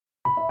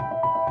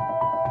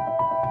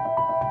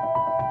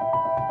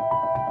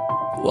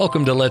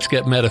Welcome to Let's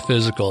Get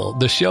Metaphysical,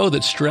 the show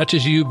that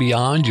stretches you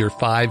beyond your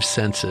five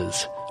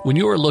senses. When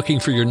you are looking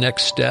for your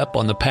next step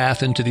on the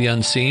path into the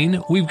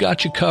unseen, we've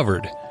got you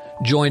covered.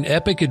 Join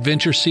epic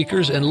adventure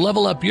seekers and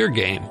level up your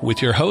game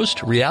with your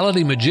host,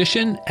 reality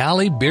magician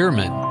Ali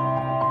Bierman.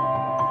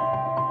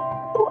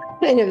 What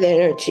kind of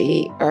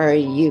energy are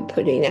you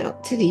putting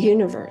out to the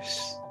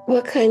universe?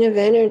 What kind of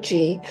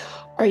energy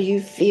are you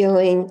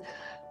feeling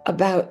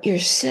about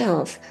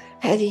yourself?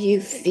 How do you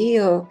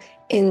feel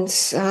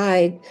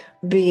inside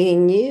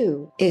being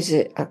you? Is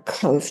it a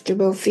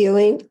comfortable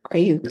feeling? Are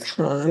you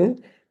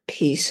calm,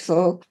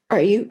 peaceful?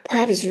 Are you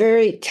perhaps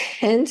very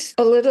tense,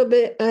 a little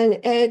bit on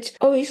edge,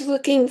 always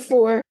looking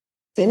for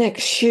the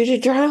next shoe to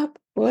drop?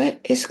 What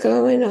is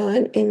going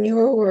on in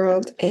your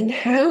world, and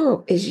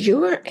how is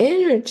your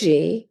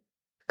energy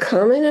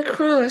coming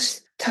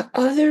across to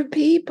other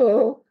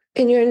people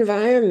in your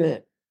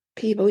environment?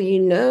 People you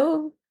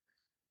know,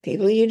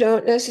 people you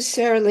don't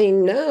necessarily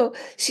know.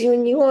 See,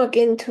 when you walk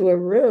into a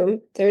room,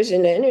 there's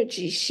an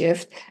energy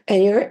shift,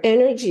 and your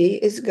energy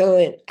is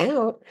going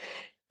out,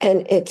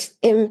 and it's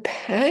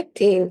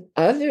impacting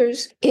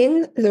others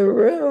in the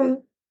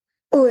room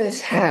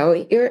with how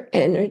your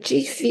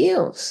energy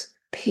feels.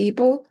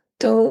 People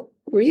don't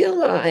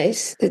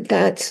realize that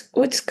that's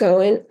what's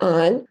going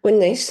on when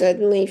they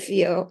suddenly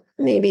feel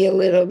maybe a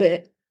little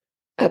bit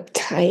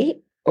uptight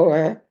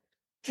or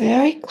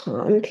very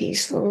calm,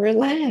 peaceful,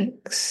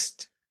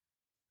 relaxed.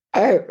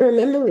 I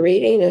remember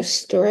reading a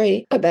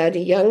story about a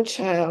young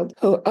child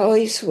who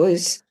always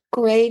was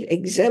great,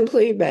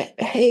 exemplary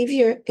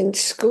behavior in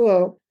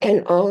school,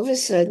 and all of a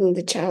sudden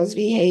the child's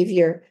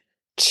behavior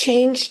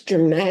changed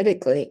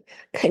dramatically,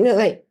 kind of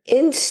like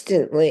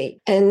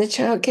instantly, and the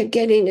child kept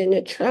getting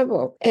into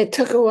trouble. It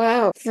took a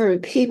while for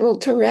people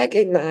to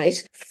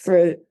recognize,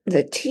 for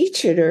the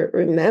teacher to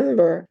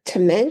remember to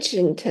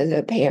mention to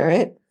the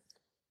parent,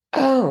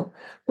 "Oh,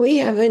 we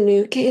have a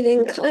new kid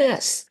in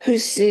class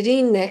who's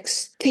sitting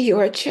next to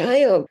your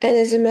child. And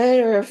as a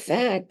matter of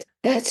fact,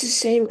 that's the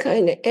same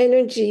kind of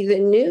energy the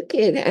new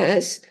kid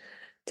has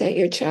that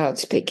your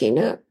child's picking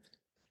up."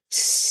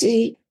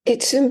 See,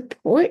 it's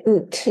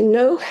important to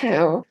know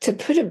how to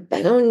put a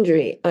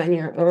boundary on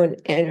your own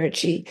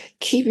energy,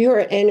 keep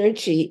your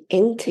energy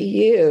into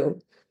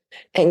you,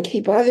 and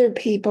keep other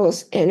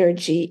people's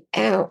energy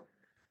out.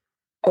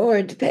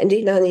 Or,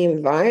 depending on the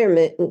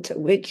environment into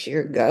which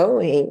you're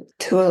going,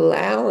 to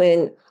allow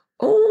in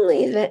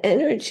only the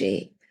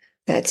energy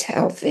that's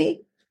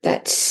healthy,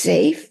 that's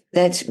safe,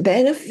 that's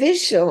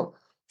beneficial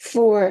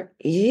for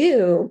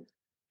you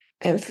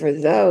and for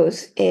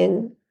those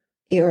in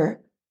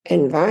your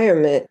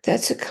environment.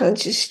 That's a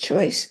conscious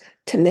choice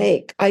to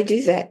make. I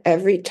do that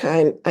every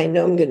time I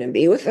know I'm going to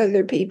be with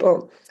other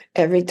people.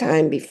 Every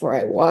time before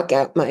I walk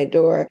out my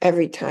door,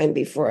 every time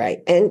before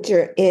I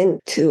enter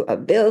into a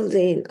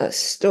building, a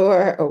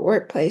store, a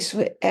workplace,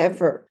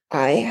 whatever,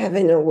 I have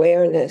an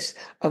awareness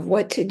of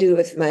what to do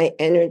with my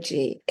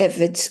energy. If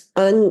it's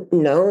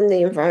unknown,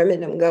 the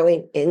environment I'm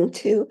going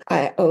into,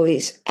 I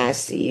always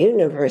ask the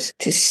universe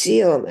to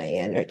seal my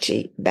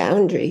energy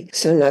boundary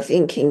so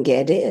nothing can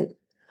get in.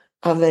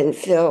 I'll then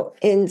fill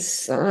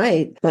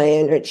inside my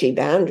energy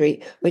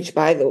boundary, which,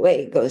 by the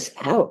way, goes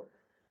out.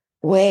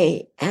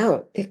 Way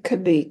out. It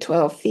could be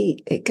 12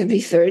 feet. It could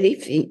be 30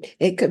 feet.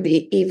 It could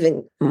be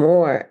even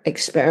more.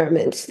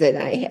 Experiments that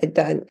I had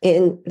done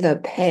in the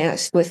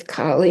past with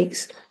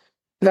colleagues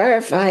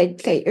verified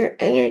that your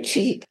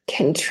energy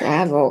can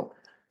travel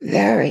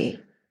very,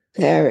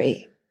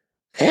 very,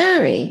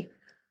 very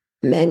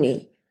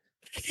many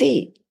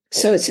feet.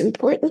 So it's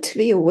important to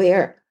be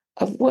aware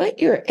of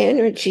what your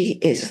energy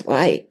is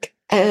like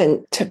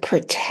and to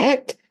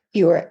protect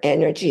your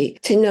energy,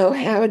 to know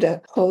how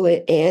to pull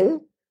it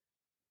in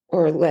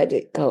or let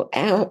it go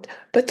out,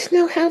 but to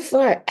know how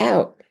far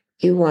out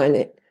you want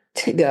it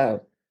to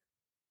go.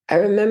 I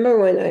remember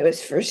when I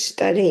was first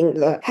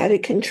studying how to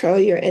control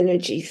your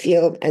energy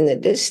field and the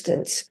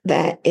distance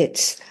that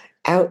it's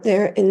out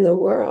there in the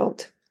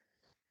world.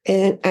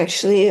 And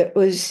actually, it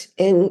was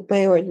in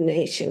my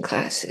ordination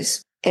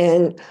classes.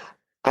 And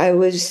I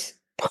was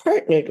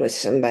partnered with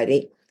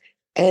somebody.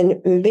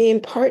 And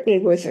being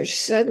partnered with her,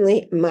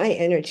 suddenly my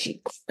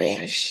energy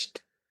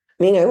crashed.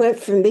 I mean, I went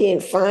from being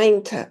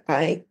fine to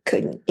I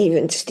couldn't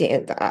even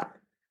stand up.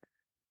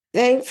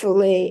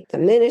 Thankfully, the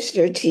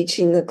minister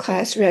teaching the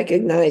class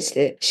recognized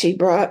it. She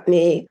brought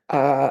me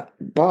a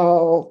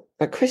ball,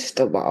 a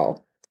crystal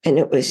ball, and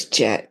it was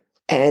jet.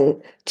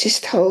 And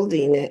just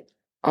holding it,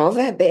 all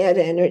that bad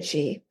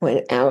energy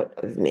went out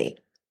of me.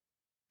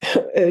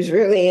 It was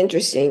really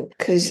interesting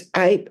because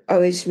I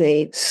always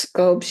made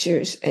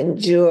sculptures and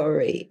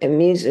jewelry and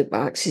music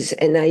boxes,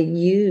 and I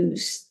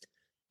used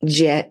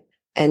jet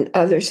and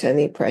other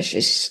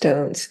semi-precious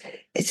stones.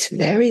 It's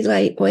very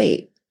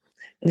lightweight.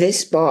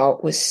 This ball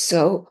was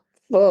so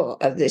full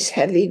of this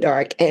heavy,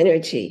 dark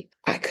energy,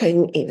 I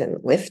couldn't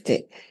even lift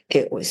it.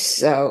 It was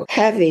so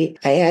heavy,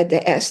 I had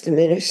to ask the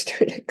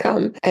minister to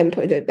come and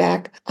put it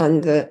back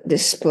on the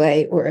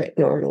display where it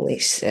normally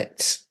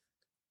sits.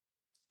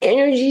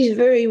 Energy is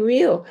very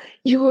real.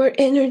 Your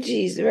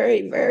energy is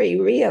very, very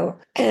real.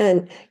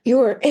 And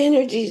your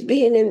energy is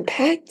being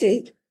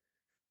impacted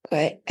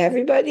by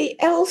everybody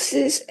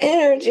else's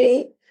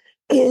energy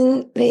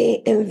in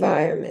the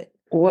environment.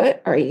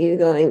 What are you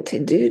going to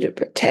do to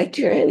protect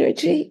your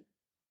energy?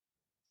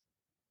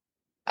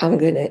 I'm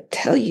going to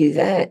tell you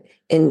that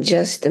in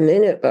just a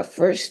minute, but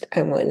first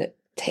I want to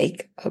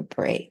take a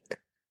break.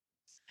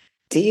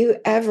 Do you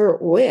ever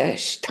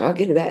wish,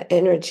 talking about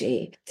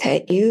energy,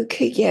 that you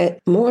could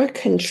get more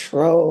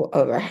control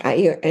over how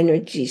your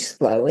energy's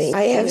flowing?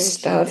 I have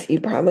stuff you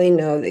probably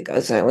know that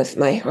goes on with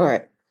my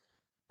heart.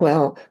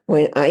 Well,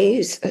 when I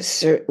use a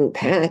certain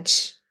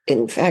patch,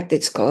 in fact,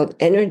 it's called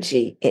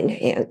Energy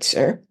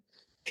Enhancer,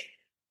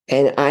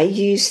 and I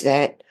use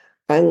that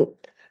on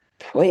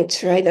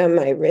points right on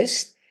my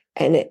wrist,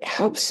 and it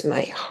helps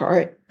my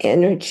heart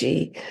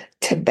energy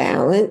to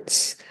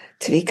balance,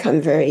 to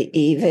become very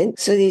even.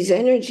 So these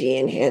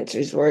energy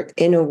enhancers work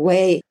in a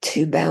way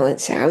to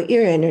balance out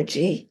your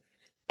energy,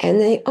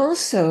 and they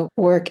also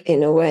work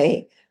in a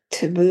way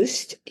to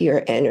boost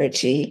your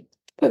energy,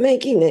 but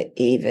making it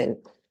even.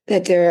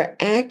 That there are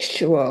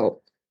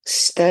actual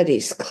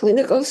studies,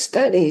 clinical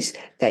studies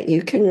that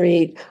you can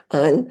read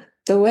on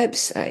the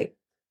website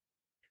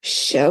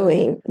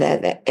showing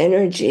that the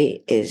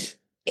energy is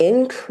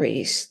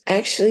increased,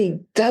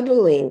 actually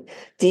doubling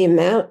the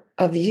amount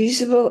of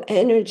usable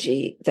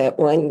energy that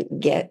one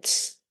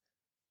gets,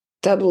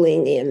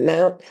 doubling the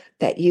amount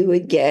that you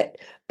would get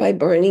by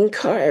burning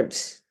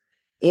carbs.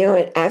 You know,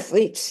 and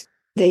athletes,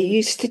 they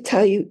used to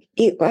tell you,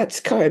 eat lots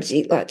of carbs,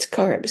 eat lots of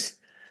carbs.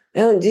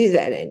 They don't do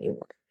that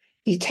anymore.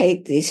 You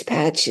take these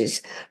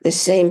patches, the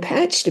same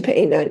patch,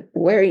 depending on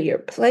where you're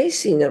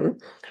placing them,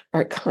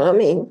 are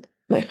calming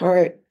my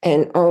heart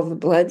and all the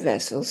blood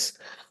vessels,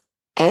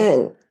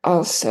 and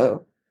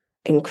also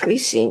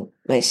increasing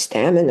my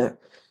stamina.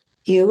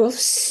 You will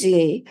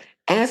see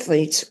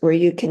athletes where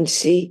you can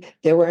see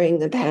they're wearing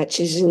the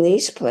patches in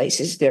these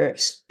places. There are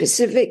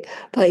specific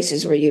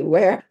places where you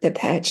wear the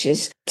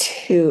patches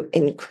to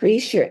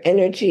increase your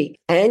energy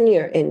and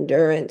your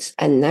endurance.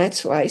 And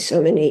that's why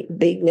so many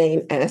big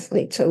name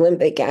athletes,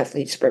 Olympic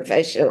athletes,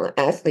 professional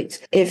athletes,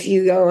 if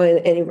you go on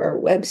any of our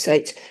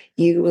websites,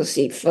 you will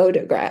see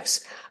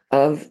photographs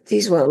of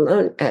these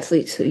well-known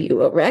athletes who you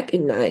will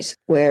recognize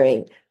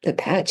wearing the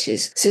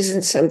patches. This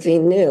isn't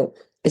something new.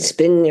 It's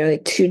been nearly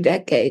 2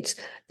 decades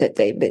that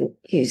they've been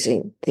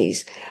using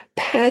these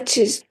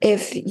patches.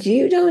 If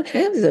you don't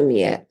have them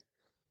yet,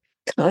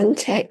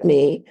 contact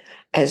me,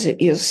 as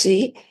you'll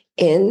see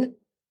in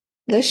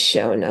the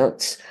show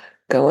notes.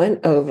 Go on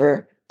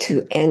over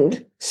to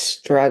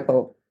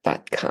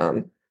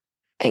endstruggle.com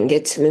and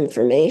get some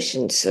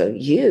information so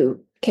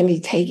you can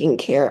be taking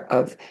care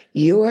of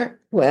your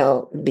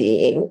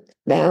well-being,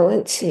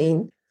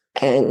 balancing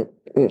and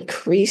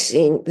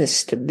increasing the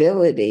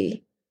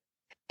stability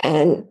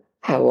and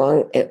how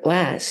long it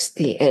lasts,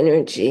 the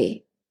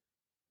energy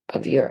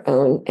of your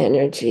own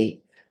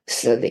energy,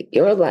 so that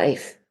your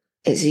life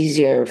is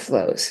easier and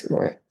flows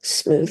more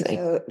smoothly.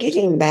 So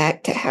getting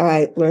back to how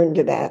I learned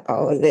about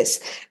all of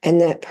this, and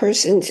that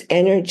person's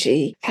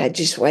energy had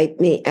just wiped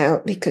me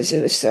out because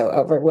it was so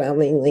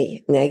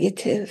overwhelmingly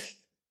negative.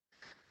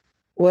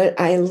 What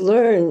I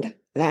learned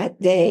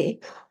that day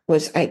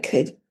was I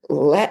could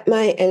let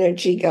my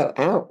energy go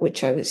out,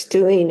 which I was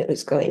doing. It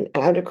was going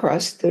out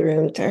across the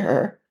room to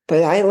her.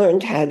 But I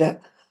learned how to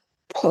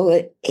pull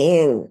it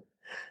in.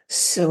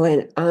 So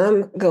when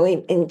I'm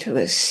going into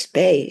a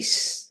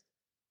space,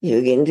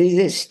 you can do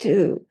this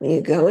too.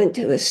 You go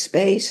into a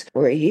space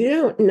where you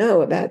don't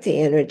know about the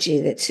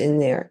energy that's in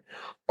there,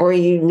 or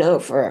you know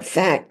for a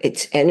fact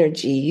it's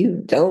energy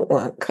you don't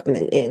want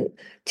coming in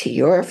to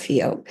your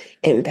field,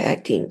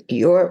 impacting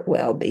your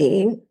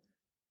well-being.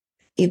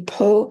 You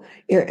pull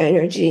your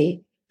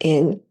energy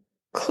in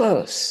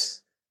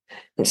close.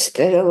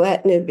 Instead of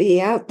letting it be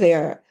out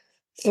there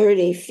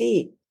 30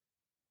 feet,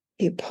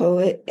 you pull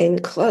it in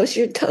close.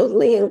 You're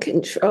totally in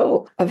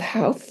control of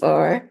how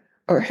far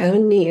or how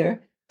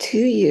near to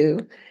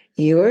you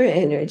your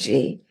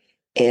energy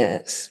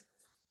is.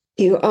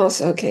 You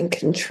also can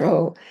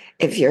control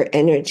if your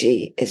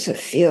energy is a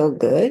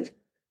feel-good,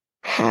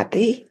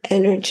 happy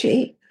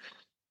energy,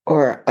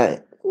 or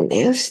a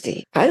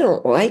nasty. I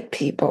don't like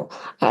people.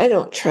 I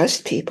don't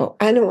trust people.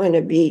 I don't want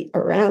to be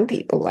around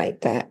people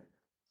like that.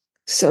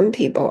 Some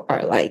people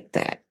are like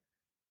that.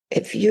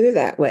 If you're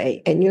that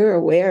way and you're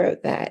aware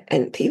of that,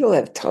 and people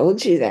have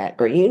told you that,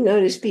 or you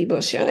notice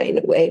people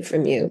shying away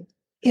from you,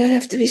 you don't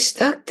have to be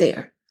stuck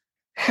there.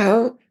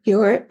 How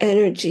your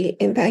energy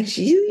impacts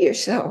you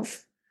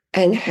yourself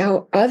and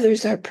how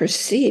others are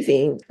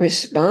perceiving,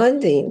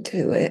 responding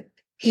to it,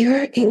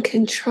 you're in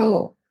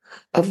control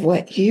of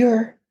what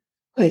you're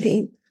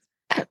putting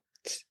out.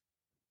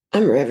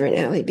 I'm Reverend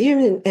Allie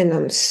Bierman, and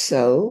I'm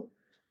so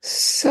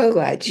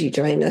glad you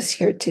joined us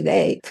here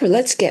today for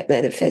Let's Get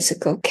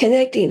Metaphysical,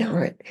 connecting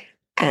heart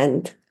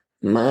and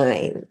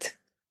mind.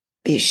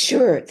 Be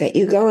sure that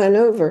you go on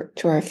over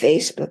to our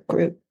Facebook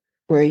group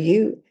where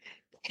you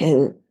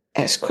can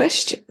ask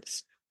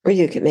questions, or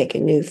you can make a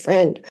new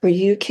friend, or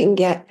you can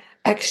get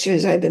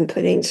extras. I've been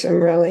putting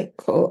some really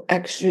cool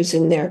extras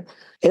in there.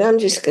 And I'm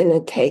just going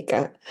to take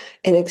an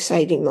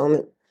exciting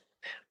moment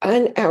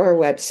on our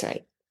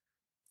website.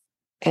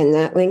 And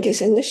that link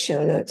is in the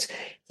show notes.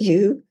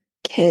 You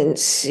can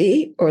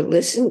see or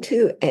listen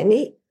to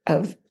any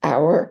of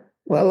our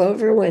well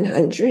over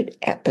 100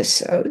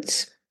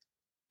 episodes.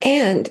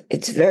 And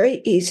it's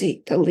very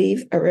easy to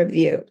leave a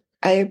review.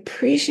 I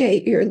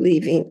appreciate your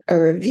leaving a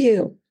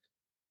review.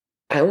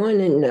 I want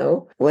to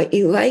know what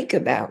you like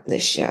about the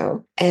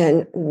show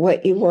and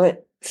what you want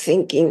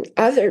thinking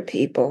other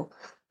people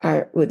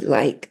would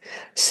like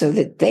so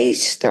that they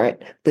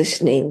start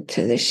listening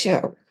to the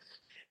show.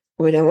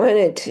 What I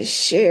wanted to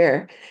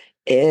share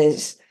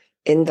is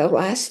in the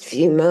last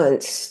few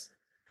months,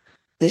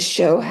 the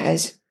show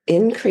has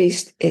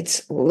increased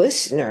its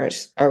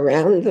listeners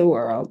around the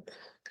world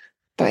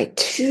by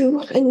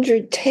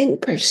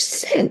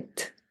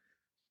 210%.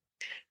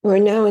 We're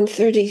now in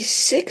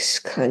 36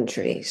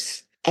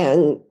 countries.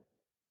 And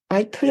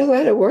I put a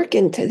lot of work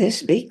into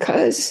this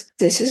because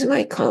this is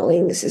my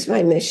calling. This is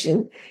my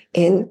mission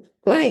in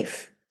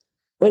life.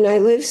 When I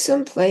live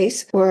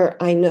someplace where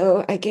I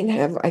know I can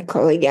have, I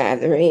call a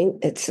gathering,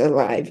 it's a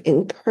live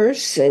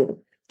in-person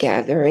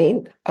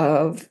gathering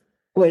of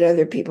what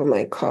other people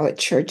might call a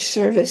church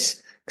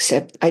service,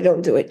 except I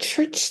don't do a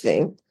church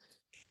thing.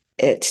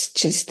 It's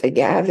just a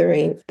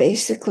gathering,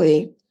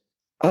 basically,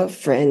 of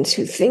friends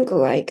who think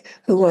alike,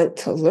 who want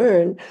to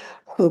learn,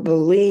 who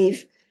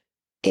believe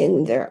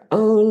in their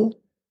own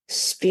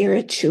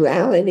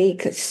spirituality,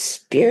 because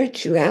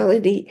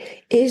spirituality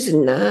is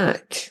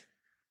not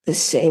the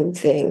same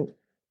thing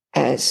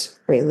as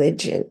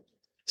religion.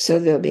 So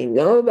there'll be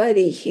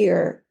nobody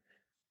here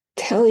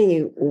telling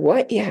you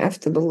what you have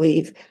to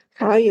believe,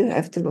 how you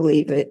have to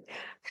believe it,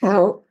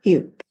 how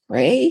you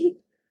pray.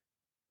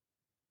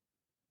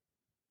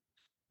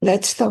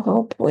 That's the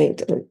whole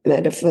point of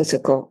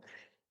metaphysical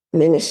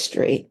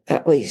ministry,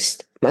 at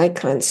least my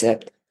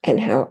concept and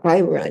how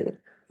I run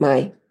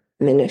my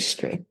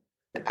ministry.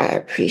 I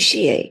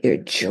appreciate your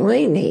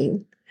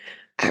joining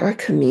our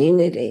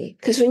community,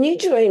 because when you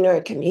join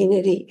our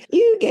community,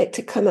 you get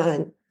to come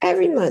on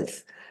every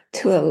month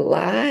to a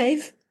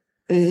live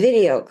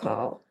video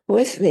call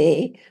with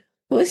me.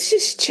 Let's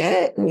just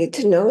chat and get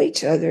to know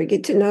each other,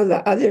 get to know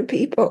the other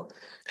people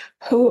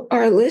who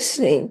are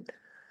listening.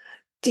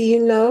 Do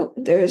you know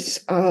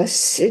there's a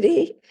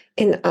city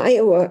in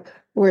Iowa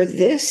where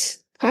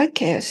this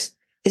podcast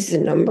is the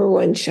number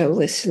one show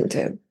listened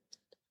to?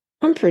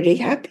 I'm pretty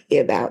happy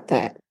about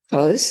that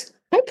because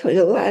I put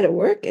a lot of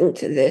work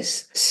into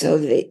this so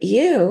that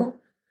you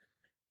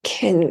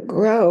can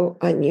grow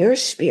on your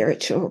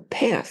spiritual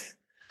path.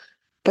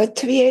 But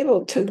to be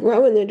able to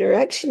grow in the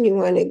direction you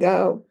want to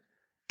go,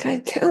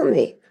 God, tell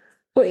me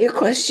what your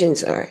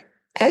questions are.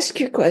 Ask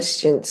your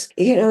questions.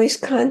 You can always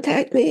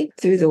contact me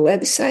through the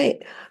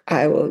website.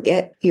 I will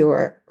get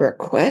your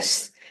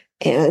requests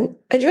and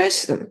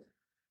address them.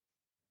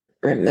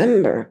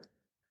 Remember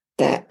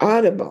that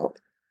Audible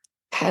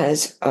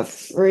has a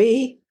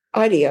free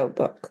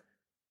audiobook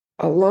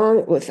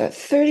along with a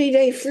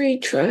 30-day free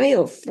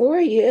trial for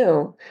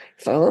you.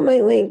 Follow my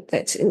link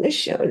that's in the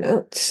show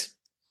notes.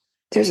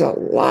 There's a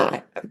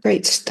lot of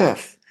great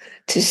stuff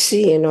to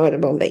see in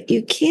Audible that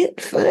you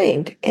can't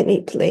find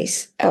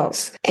anyplace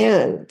else.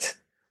 And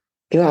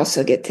you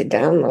also get to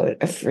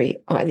download a free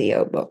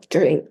audiobook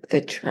during the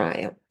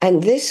trial.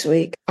 And this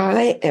week,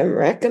 I am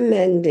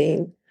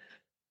recommending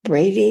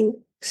Braiding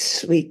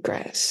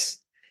Sweetgrass.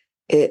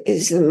 It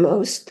is the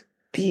most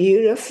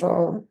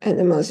beautiful and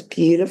the most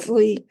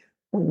beautifully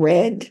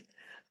read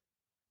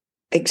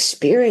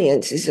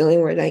experience, is the only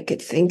word I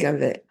could think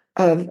of it,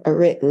 of a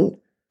written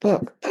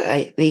book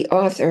by the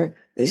author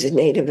who's a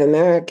Native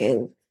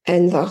American.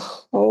 And the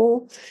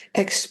whole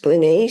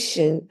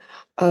explanation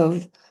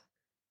of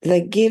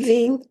the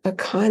giving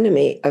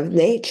economy of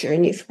nature.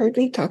 And you've heard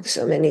me talk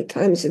so many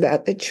times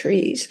about the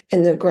trees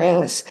and the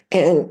grass.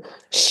 And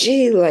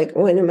she, like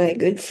one of my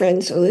good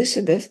friends,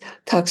 Elizabeth,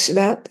 talks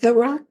about the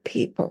rock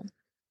people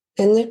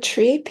and the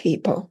tree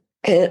people.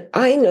 And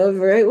I know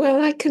very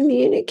well I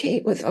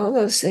communicate with all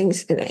those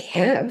things, and I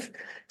have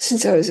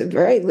since I was a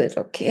very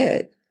little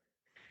kid.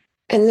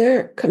 And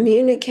they're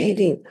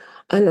communicating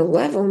on a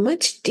level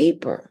much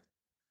deeper,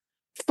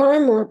 far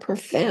more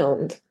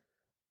profound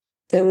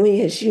than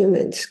we as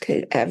humans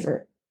could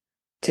ever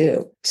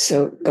do.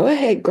 So go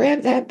ahead,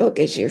 grab that book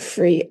as your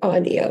free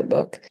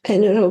audiobook,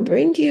 and it'll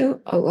bring you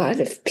a lot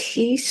of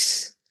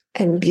peace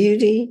and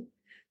beauty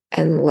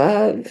and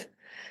love.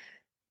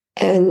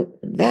 And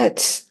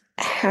that's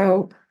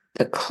how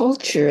the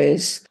culture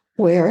is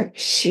where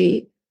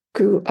she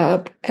grew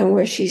up and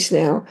where she's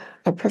now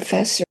a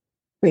professor.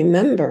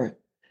 Remember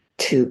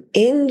to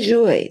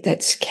enjoy,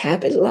 that's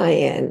capital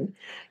I-N,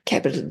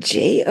 capital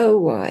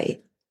J-O-Y,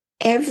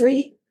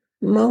 every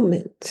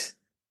moment,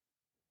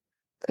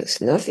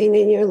 because nothing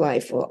in your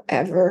life will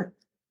ever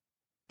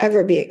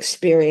be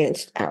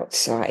experienced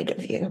outside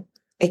of you.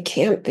 It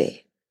can't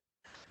be,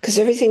 because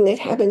everything that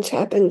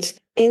happens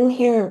in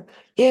here.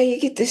 Yeah, you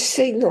get the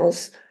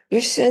signals,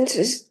 Your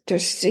senses, their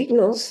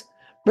signals,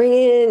 bring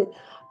in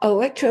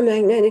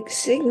electromagnetic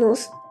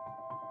signals,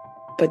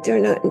 but they're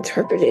not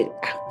interpreted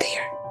out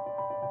there.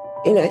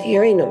 You're not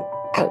hearing them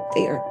out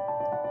there,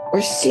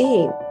 or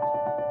seeing,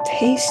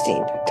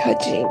 tasting,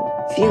 touching,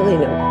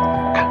 feeling them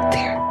out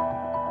there.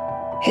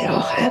 It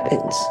all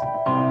happens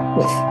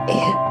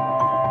within.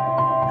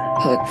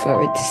 I look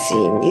forward to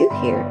seeing you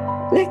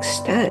here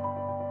next time.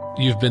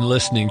 You've been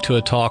listening to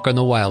a talk on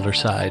the wilder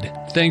side.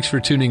 Thanks for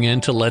tuning in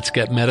to Let's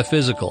Get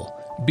Metaphysical.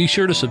 Be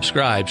sure to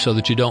subscribe so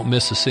that you don't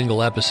miss a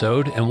single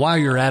episode, and while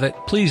you're at it,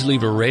 please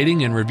leave a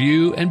rating and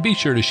review, and be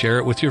sure to share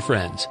it with your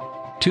friends.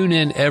 Tune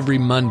in every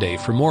Monday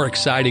for more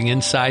exciting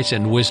insights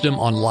and wisdom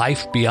on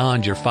life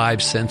beyond your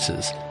five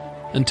senses.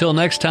 Until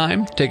next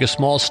time, take a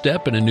small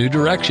step in a new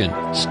direction.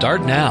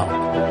 Start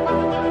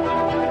now.